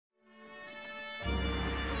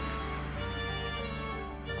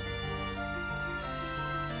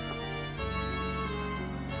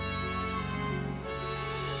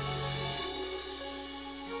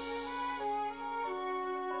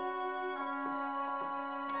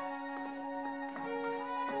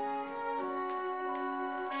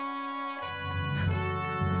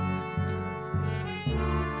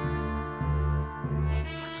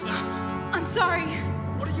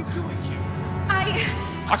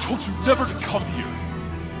I told you never to come here.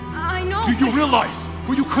 I know. Do you realize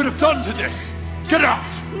what you could have done to this? Get out!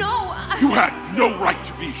 No, You had no right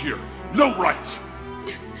to be here. No right.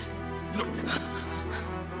 No.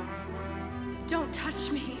 Don't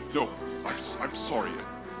touch me. No, I'm sorry.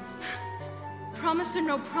 Promise or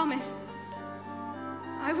no promise,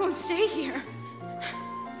 I won't stay here.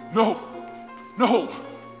 No. No.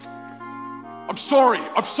 I'm sorry.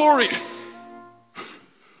 I'm sorry.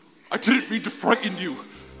 I didn't mean to frighten you.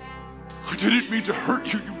 I didn't mean to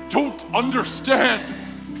hurt you. You don't understand.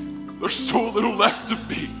 There's so little left of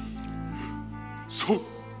me. So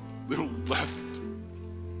little left.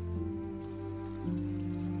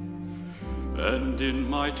 And in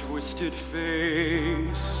my twisted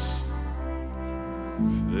face,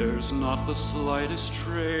 there's not the slightest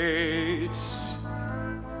trace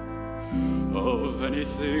of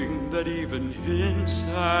anything that even hints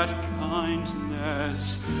at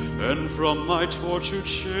kindness. And from my tortured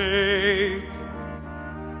shape,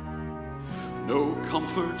 no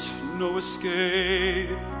comfort, no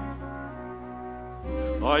escape.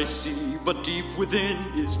 I see, but deep within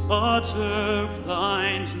is utter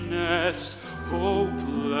blindness,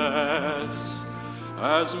 hopeless,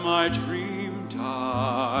 as my dream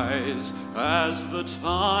dies, as the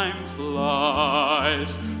time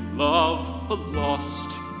flies. Love, a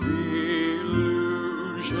lost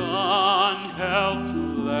illusion,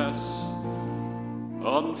 helpless,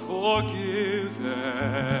 unforgiven,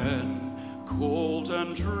 cold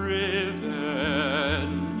and driven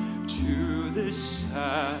to this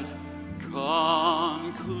sad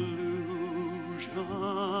conclusion.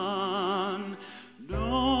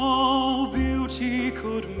 No beauty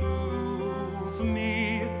could move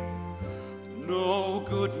me, no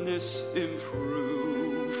goodness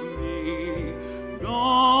improve me,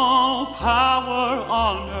 no power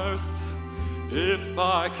on earth if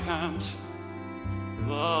I can't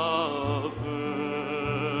love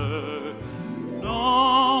her.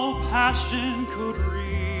 No passion could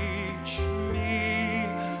reach me,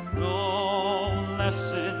 no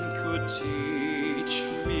lesson could teach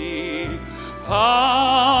me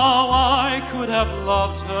how I could have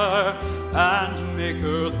loved her and make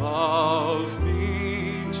her love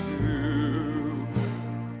me too.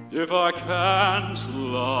 If I can't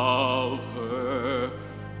love her,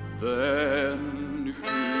 then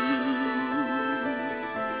who?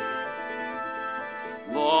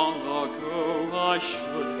 Long ago I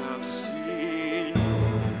should have seen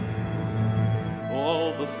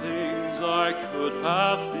all the things I could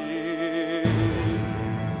have been.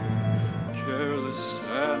 Careless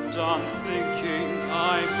and unthinking,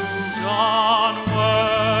 I moved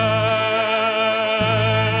onward.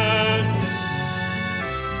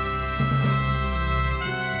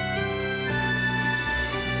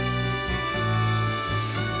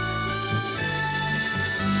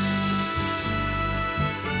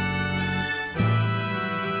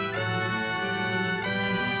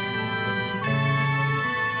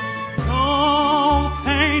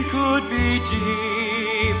 Could be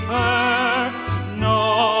deeper, no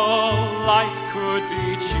life could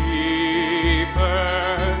be cheaper,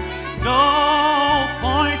 no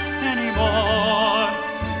point anymore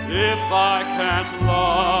if I can't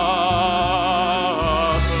love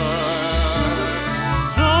her.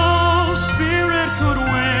 No spirit could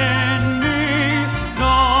win me,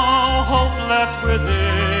 no hope left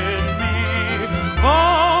within me.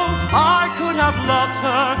 Oh, I could have loved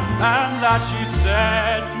her and that she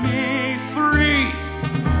set me free,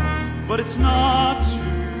 but it's not to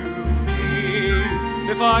be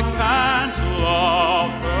if I can't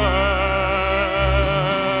love her.